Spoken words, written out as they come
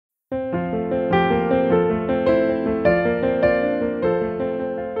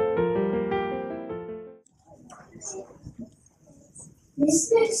This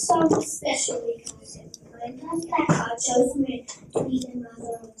next song is special because it reminds us that God chose Mary to be the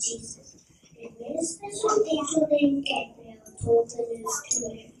mother of Jesus. And when a special angel named Gabriel told the news to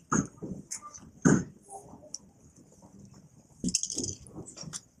Mary.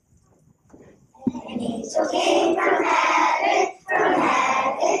 An angel came from heaven, from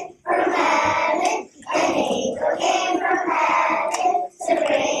heaven, from heaven. An angel came from heaven to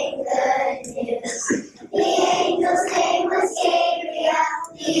bring good news. The angel's name was Gabriel.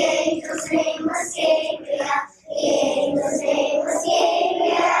 The angel's name was Gabriel. The angel's name was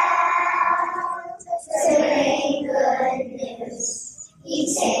Gabriel. To bring good news. He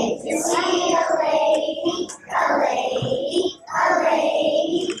came to see a lady, a lady, a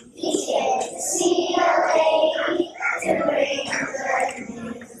lady. He came to see a lady to bring good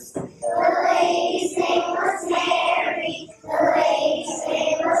news. The lady's name was Mary. The lady's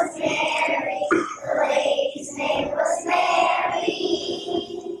name was Mary. The lady's name was Mary.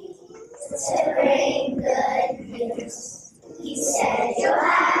 To bring good news. He said, you'll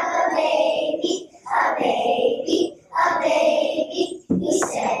have a baby, a baby, a baby. He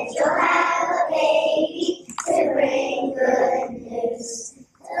said, you'll have a baby to bring good news.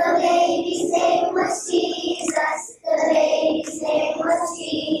 The baby's name was Jesus. The baby's name was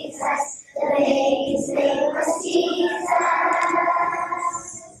Jesus. The baby's name was Jesus.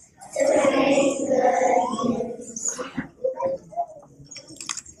 To bring good news.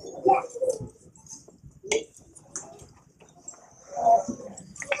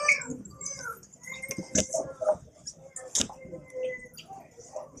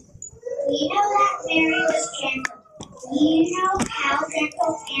 We know that Mary was gentle. Do you know how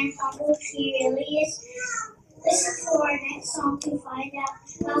gentle and humble she really is? Listen to our next song to find out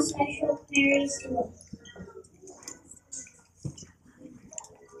how special Mary's doing.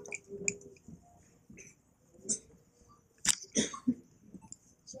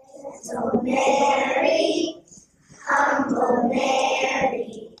 Gentle Mary, humble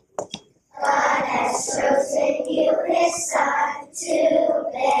Mary, God has chosen you His Son to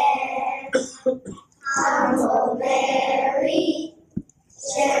bear. Humble Mary,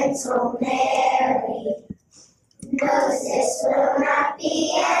 gentle Mary, knows this will not be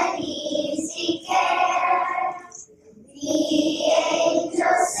an easy care. The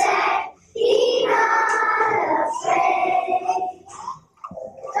angel said, be not afraid.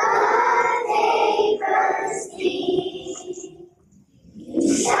 God favors thee.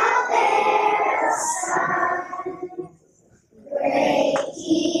 You shall bear a son. Great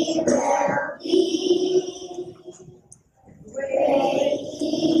he will be. Great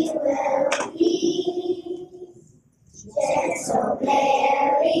he will be. Gentle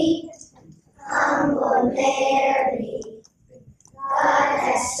Mary, humble Mary, God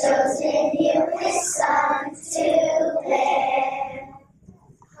has chosen you His Son to bear.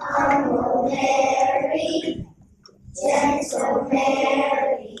 Humble Mary, gentle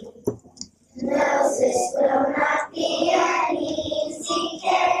Mary, knows this will not be an easy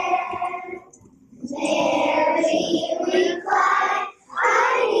care. Mary replied, I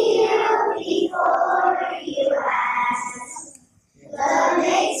kneel before you ask, the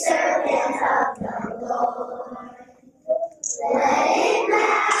maidservant of the Lord. Let it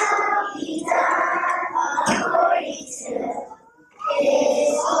now be done according to His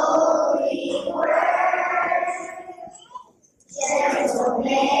holy word. Gentle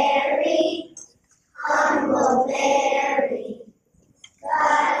Mary, humble Mary,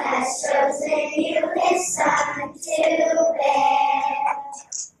 God has chosen you His Son to bear.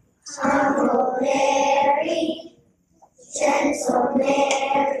 Humble Mary, gentle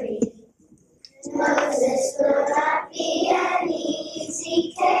Mary, knows this will not be an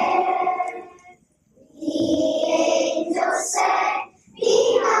easy care. The angel said, be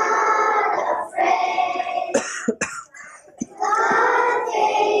not afraid. God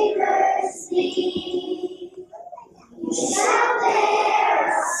favors thee. You shall bear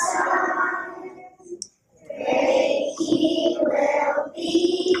a son. Great he will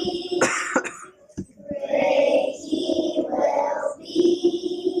be. Great he will be.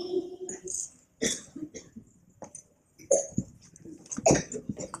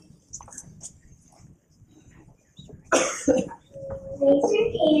 Raise your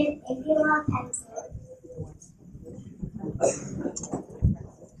hand if you want pencil.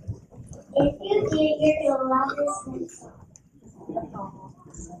 If you did, you're going to love this pencil.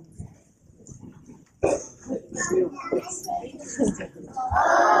 I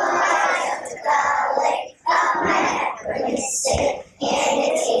took the lake of my apprehension, and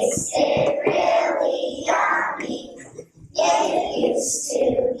it tasted really yummy. It used to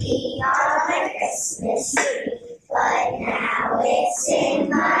be on my Christmas tree, but now it's in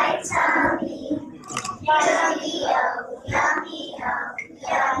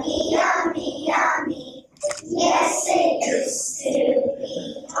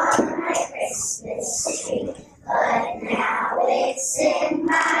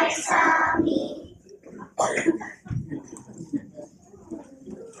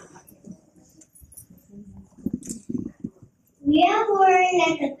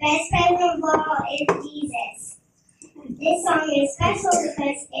that the best present of all is Jesus. This song is special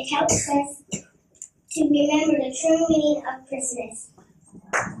because it helps us to remember the true meaning of Christmas.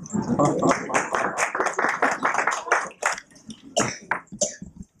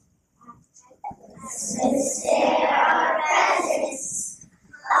 Since there are presents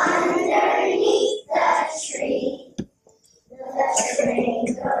underneath the tree, the train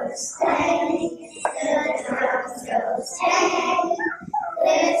goes clang, the drums go tang.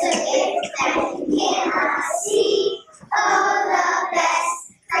 There's a gift that you cannot see. Oh, the best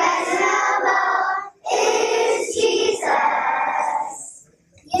present of all is Jesus.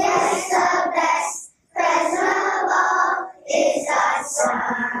 Yes, the best present of all is God's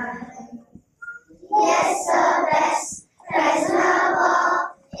Son. Yes, the best present of all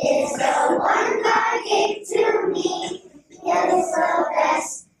is the one God gave to me. Yes, the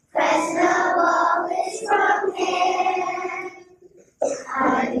best present of all is from Him.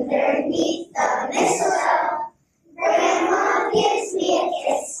 Underneath the mistletoe, Grandma gives me a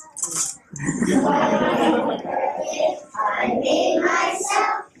kiss. I made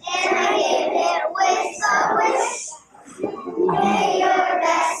myself and I give it with a wish. May your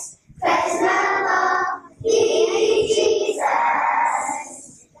best present of all be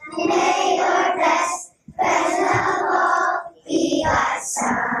Jesus. May your best present of all be God's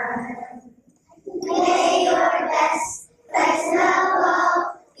Son. May your best present of all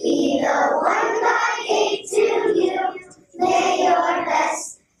be the one God gave to you. May your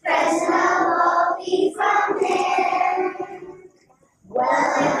best present of all be from Him. Well, I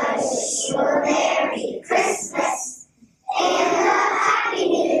wish you a Merry Christmas and a Happy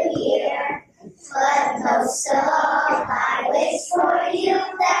New Year. But most of all, I wish for you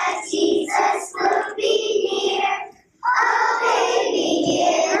that Jesus would be near. A baby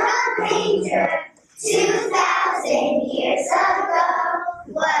in a manger 2,000 years ago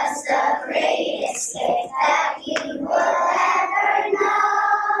was the greatest gift that you will ever know.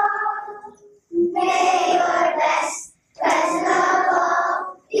 May your best present of all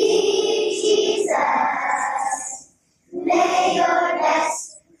be Jesus. May your best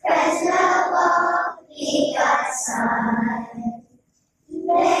present of all be God's Son.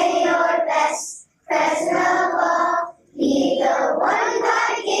 May your best present of all be the one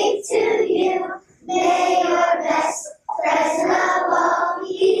God gave to you. May your best present of all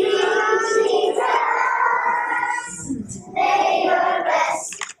be Jesus. May your best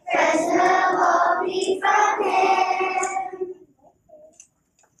present of all be from Him.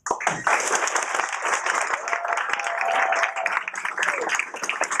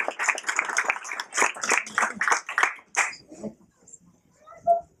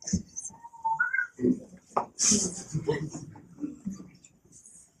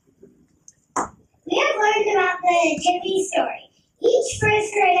 We have learned about the Nativity story. Each first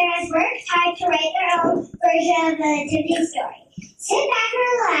grader has worked hard to write their own version of the Nativity story. Sit back and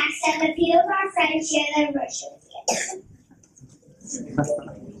relax as a few of our friends share their version with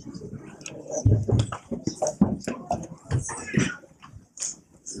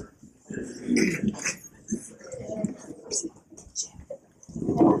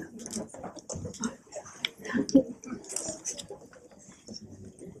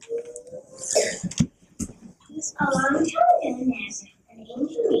A long time ago in Nazareth, an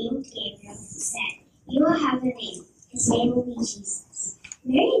angel named Gabriel said, "You will have a baby. His name will be Jesus."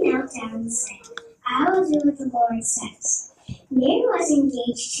 Mary knelt down and said, "I will do what the Lord says." Mary was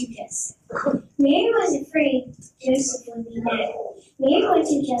engaged to Joseph. Mary was afraid Joseph would be mad. Mary went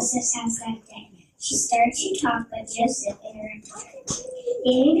to Joseph's house that day. She started to talk, but Joseph interrupted her.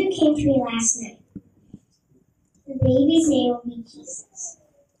 "The angel came to me last night. The baby's name will be Jesus.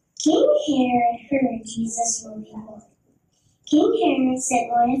 King Herod heard Jesus will be born. King Herod sent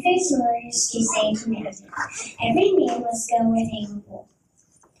one of his warriors to say to Mary, every man must go where they were born.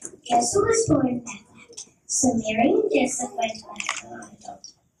 Joseph was born in Bethlehem, so Mary and Joseph went to Bethlehem and told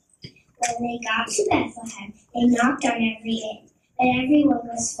him. When they got to Bethlehem, they knocked on every inn, but everyone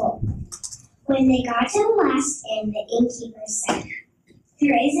was full. When they got to the last inn, the innkeeper said,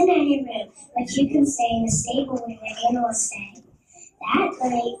 "There isn't any room, but you can stay in the stable where the animals stay." That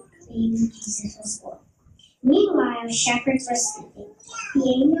night, baby Jesus was born. Meanwhile, the shepherds were sleeping. The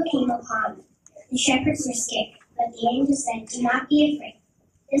angel came upon them. The shepherds were scared, but the angel said, "Do not be afraid.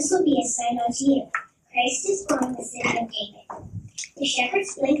 This will be a sign unto you. Christ is born in the city of David." The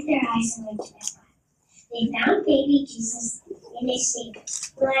shepherds blinked their eyes and went to Bethlehem. They found baby Jesus in a stable,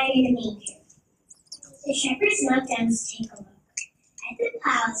 lying in a manger. The shepherds knelt down to take a look. At the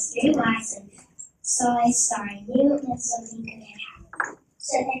palace, 3 wise men saw a star and knew that something good had happened.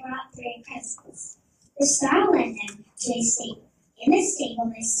 So they brought 3 presents. The star led them to a stable. In the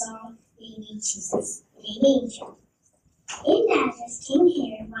stable they saw baby Jesus in a manger. In Nazareth, King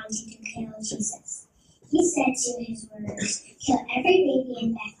Herod wanted to kill Jesus. He said to his warriors, "Kill every baby in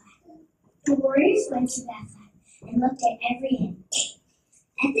Bethlehem." The warriors went to Bethlehem and looked at every inn.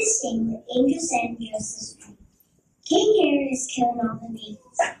 At the stable, the angel said to Joseph, "King Herod is killing all the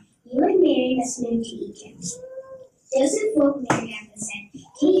babies. You and Mary must move to Egypt." Joseph woke Mary up and said,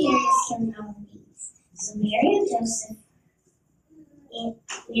 "King Herod is killing all the babies." So Mary and Joseph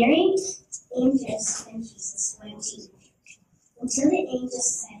and Jesus went to Egypt. Until the angel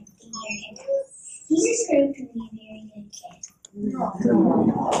said, "King Herod had died." He just grew to be a very good kid.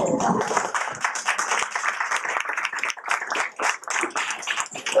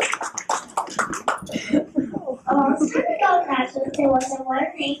 A long time ago in Nazareth, there was a woman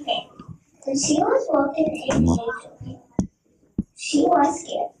named Mary. When she was walking, an angel came. She was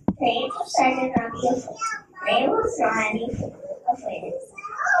scared. The angel said, "Do not be afraid." Mary was not afraid.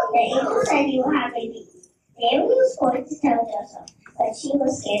 The angel said, "You will have a baby." Mary was going to tell Joseph, but she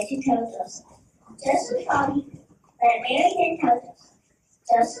was scared to tell Joseph. Joseph thought he could, but Mary didn't tell Joseph.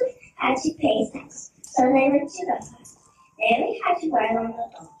 Joseph had to pay his tax, so they went to Bethlehem. Mary had to ride on the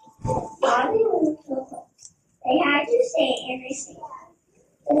donkey. While they moved to a place, they had to stay in a stable.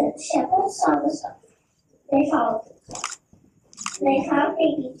 The shepherds saw the star. They followed it. They found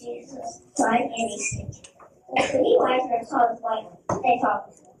baby Jesus lying in a stable. The 3 wise men saw the boy. They followed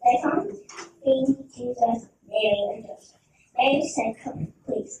it. They found baby Jesus, Mary, and Joseph. Mary said, "Come,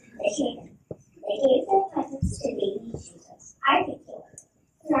 please." They came in. They gave their presents to baby Jesus. I think he was.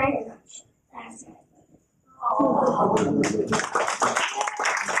 And I am not sure. That's my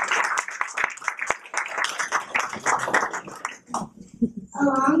A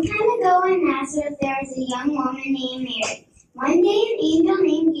long time ago in Nazareth, there was a young woman named Mary. One day, an angel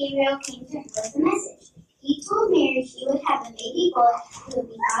named Gabriel came to her with a message. He told Mary she would have a baby boy who would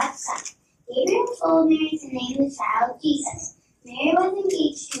be God's son. Gabriel told Mary to name the child Jesus. Mary was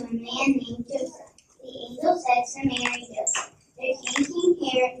engaged to a man named Joseph. The angel said to Mary and Joseph, "Their king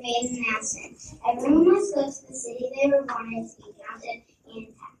Herod made an announcement. Everyone must go to the city they were born in to be counted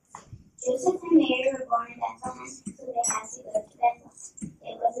and taxed." Joseph and Mary were born in Bethlehem, so they had to go to Bethlehem.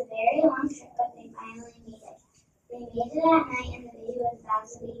 It was a very long trip, but they finally made it. They made it at night, and the baby was about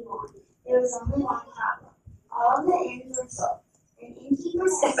to be born. There was only one problem. All the inns were full. An innkeeper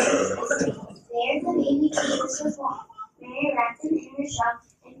said to his mistress, "There the baby Jesus was born." Mary wrapped him in her shawl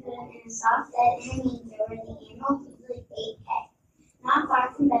and put him in a soft bed in a manger where the animal usually ate hay. Not far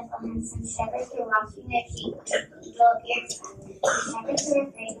from Bethlehem, some shepherds were watching their sheep when an angel appeared to them. The shepherds were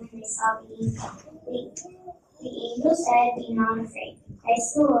afraid when they saw the angel. The angel said, "Be not afraid.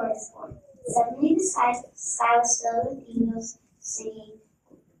 Christ the Lord is born." Suddenly the sky was filled with angels singing,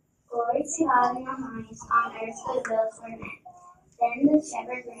 "Glory to God in the highest, on earth goodwill toward men." Then the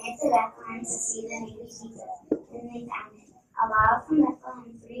shepherds ran to Bethlehem to see the baby Jesus. When they found him, a mile from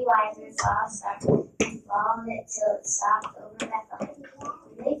Bethlehem, 3 wise men saw a star and followed it till it stopped over Bethlehem.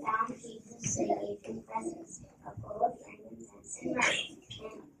 When they found Jesus, they gave him presents, a bowl of frankincense and myrrh,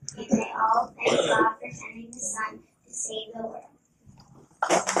 and they all thanked God for sending His Son to save the world.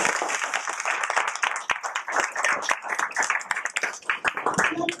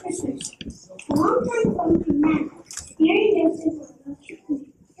 Like Christmas. A long time ago from now, Mary and Joseph were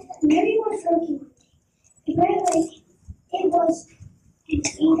working. Mary was working one day. The bird like it was an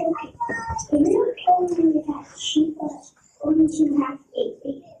angel came. Gabriel told Mary that she was going to have a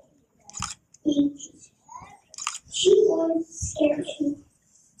baby Jesus. She was scared to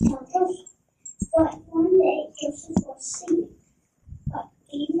tell Joseph, but one day Joseph was sleeping, but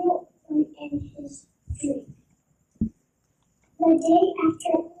Gabriel went in his dream. The day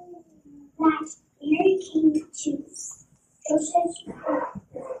after that, Mary came to Joseph's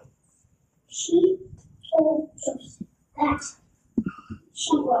home. She told Joseph that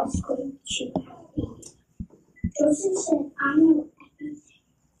she was going to have a baby. Joseph said, "I know everything."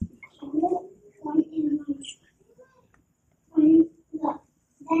 Gabriel went in my dream. Then the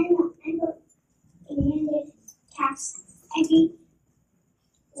emperor demanded taxes.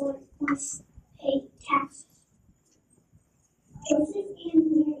 Everyone must pay taxes. Joseph and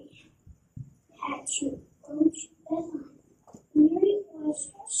Mary had to go to Bethlehem. Mary was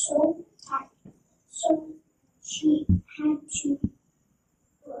so tired, so she had to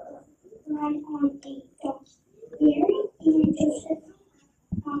ride on a donkey. Mary and Joseph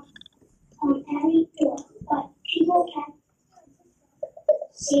knocked on every door, but people kept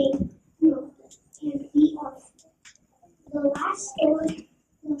saying no, and we are full. The last door, the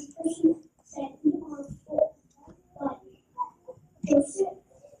person said, "We are full," but Joseph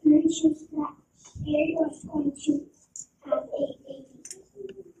mentioned that Mary was going to have a baby.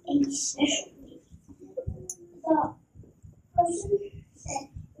 special needs. The person said,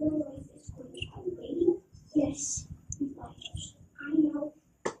 "Your life is going to have a baby?" "Yes," replied Joseph. "I know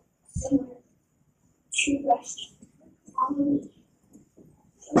somewhere to rest. Follow me."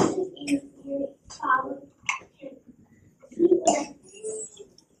 Joseph and Mary followed him. He led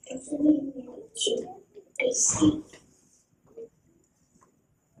Joseph and Mary to a sea.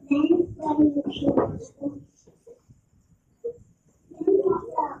 Then let him appear was born. Then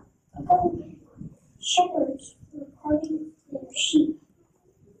brought a goat. Shepherds were parting their sheep.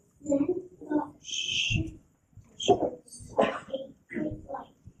 Then the shepherds saw a great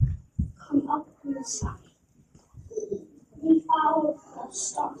light come up from the sky. They followed the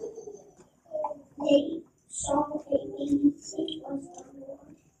star. They saw a baby. It was the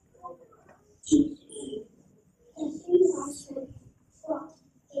Lord Jesus. The three wise men brought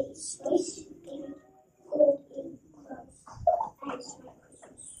a spice and gold in clothes as my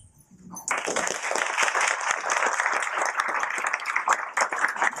Christmas.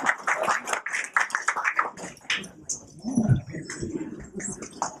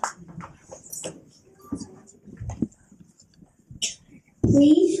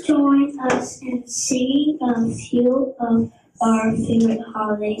 Please join us in singing a few of our favorite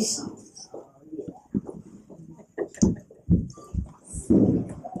holiday songs.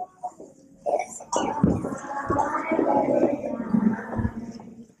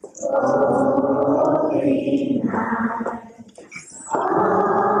 Holy night,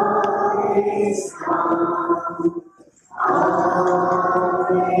 all is calm, all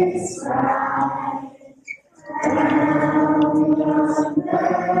is bright. Round yon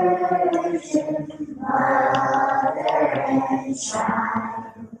virgin mother and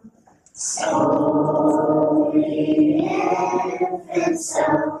child, so the infant so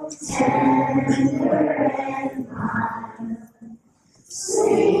tender and mild,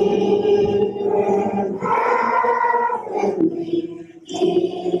 sleep in heavenly peace,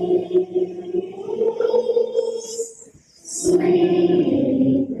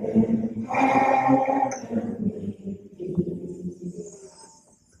 sleep in heavenly peace.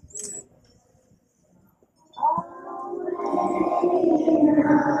 In a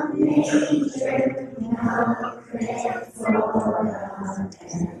manger, no crib for a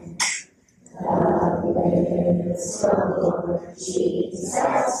pen, the little Lord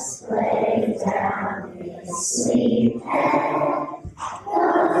Jesus laid down his sweet head.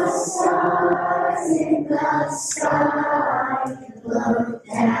 The stars in the sky looked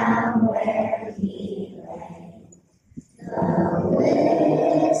down where he lay. The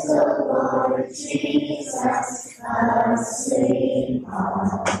little Lord Jesus asleep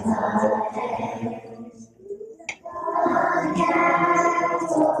on the hay. The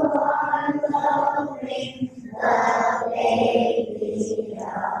cattle are lowing, the baby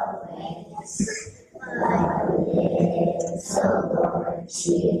awaits. The little Lord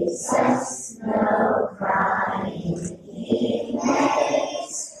Jesus, no crying he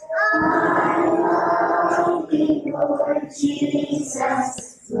makes. Our loving Lord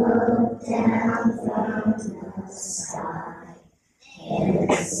Jesus, look down from the sky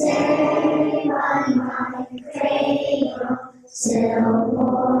and stay by my cradle till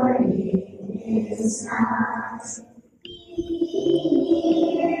morning is nigh.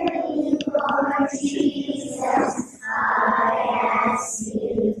 Hear me, Lord Jesus, I ask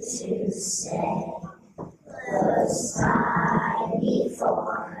you to stay close by me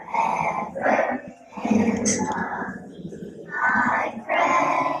forever, and love me, I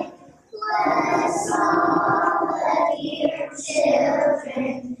pray. Bless all the dear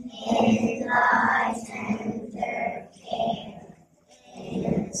children in thy tender care,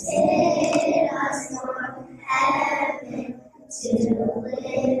 and bid us from heaven to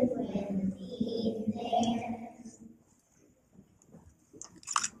live with thee there.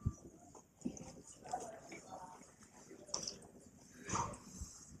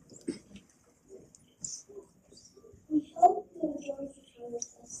 We hope you enjoyed your time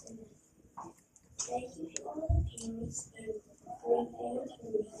with us tonight. Thank you to all the parents and grandparents for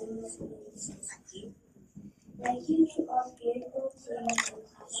making this meeting successful. Thank you to our beautiful team and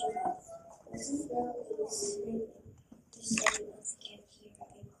classroom, Mrs. Bell and Mrs. Smith, for setting us camp here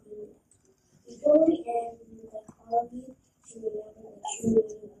and cleaning up. Before we end, we would like all of you to remember the true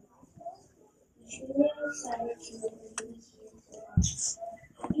meaning of life. We truly are excited to welcome you here to our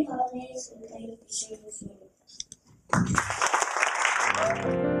Happy holidays and thank you for sharing